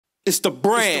It's the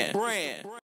brand.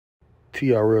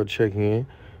 TRL checking in.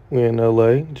 We in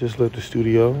LA, just left the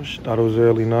studio. Thought it was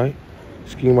early night.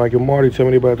 SkiMike and Marti tell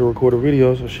me they about to record a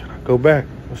video, so should I go back?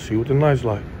 Let's see what the night's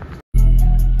like.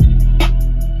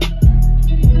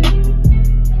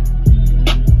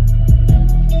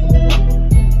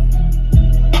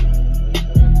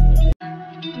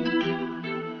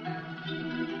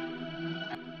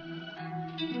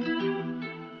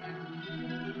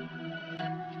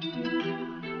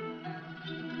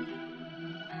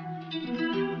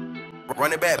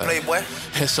 Run it back, playboy.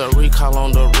 It's a recall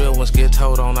on the real ones, get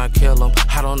told on I kill them.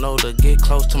 I don't know to get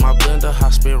close to my blender. I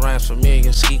spit rhymes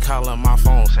familiar, ski calling my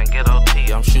phone saying get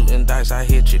OT. I'm shooting dice, I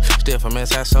hit you. Still from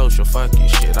anti-social, fuck you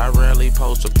shit. I rarely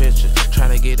post a picture,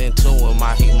 trying to get in tune with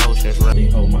my emotions. Really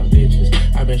hold my bitches.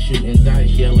 I've been shooting dice,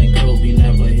 yelling Kobe,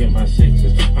 never hit my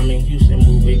sixes. I'm in Houston,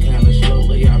 moving kinda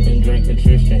slowly. I've been drinking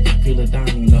Tristan. Feel a dime,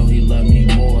 you know he love me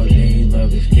more than he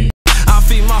love his kids. I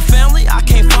feed my family, I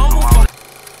can't fumble.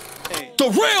 The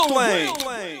real lane.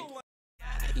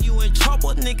 You in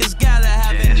trouble, niggas gotta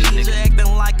have amnesia.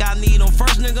 Acting like I need them.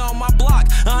 First nigga on my block,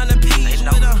 100 P's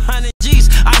with 100 G's.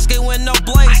 I skate with no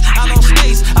blades, I know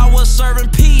space. I was serving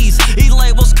peas. These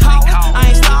labels calling, I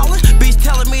ain't stalling. Bitch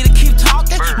telling me to keep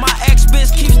talking. My ex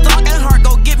bitch keeps stalking. Heart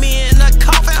go get me in the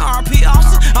coffin. RP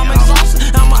Austin, I'm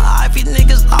exhausted. I'm a Ivy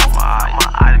niggas off.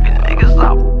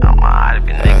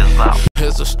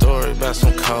 Here's a story about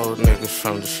some cold niggas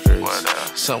from the streets.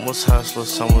 Some was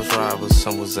hustlers, some was robbers,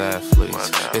 some was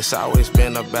athletes. It's always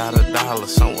been about $1,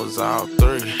 some was all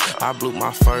three. I blew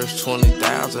my first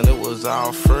 20,000, it was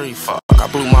all free. Fuck, I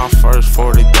blew my first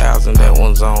 40,000, that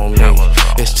one's on me.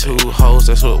 It's two hoes,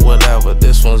 that's with whatever,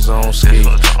 this one's on ski.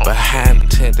 Behind the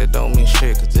tent, that don't mean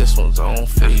shit, cause this one's on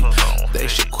feet. They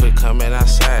should quit coming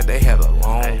outside, they had a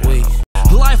long week.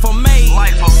 Life I made.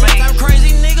 Sometimes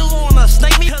crazy niggas wanna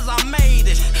snake me cause I made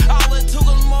it. All it took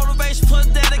was motivation plus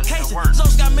dedication. So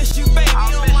Scott miss you, baby.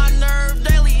 On my nerve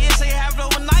daily. It's ain't happen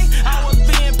overnight. I was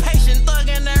being patient,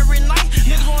 thugging every night.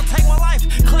 Niggas wanna take my life,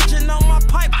 clutching on my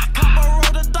pipe. Cop a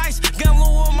roll the dice,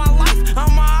 gambling with my life.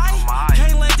 I'm alright.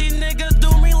 Can't let these niggas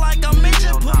do me like a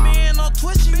midget. Put me in on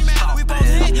Twitch, you mad? We both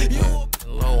hit you.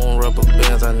 Low on rubber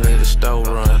bands, I need a stove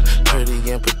run.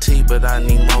 Pretty and petite, but I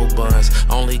need more buns.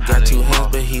 Only got 2 hands,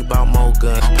 but he bought more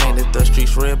guns. Painted the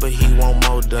streets red, but he want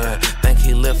more done. Think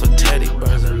he left for teddy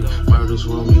bears. Murder's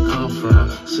where we come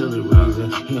from. Silly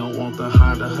reason. He don't want the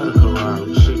high to her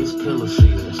Ferrari. Shit is killer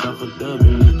season. Stuff a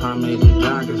W, Pine made them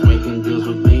joggers, making deals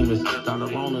with demons. Thought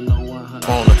I wanna know 100.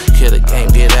 Wanna kill the game,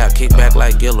 get out, kick back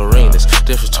like Gillarinas.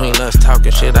 Difference between us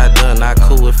talking shit I done, not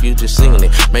cool if you just seen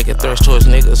it. Making thirst towards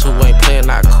niggas who ain't playing,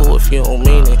 not cool if you don't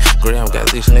mean it. Graham got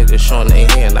these niggas showing their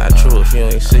hand, not true if you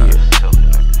ain't see it.